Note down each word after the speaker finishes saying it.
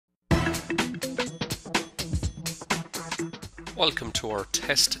Welcome to our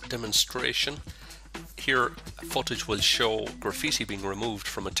test demonstration. Here footage will show graffiti being removed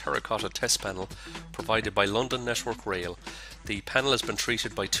from a terracotta test panel provided by London Network Rail. The panel has been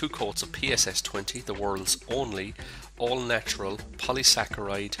treated by 2 coats of pss20, the world's only all-natural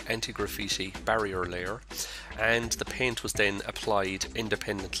polysaccharide anti-graffiti barrier layer, and the paint was then applied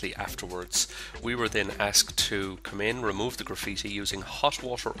independently afterwards. We were then asked to come in, remove the graffiti using hot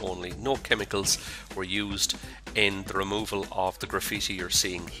water only. No chemicals were used in the removal of the graffiti you're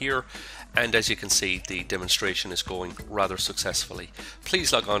seeing here, and as you can see, the demonstration is going rather successfully.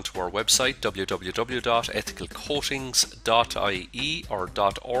 Please log on to our website www.ethicalcoatings.ie or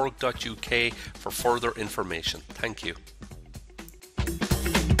 .org.uk for further information. Thank you.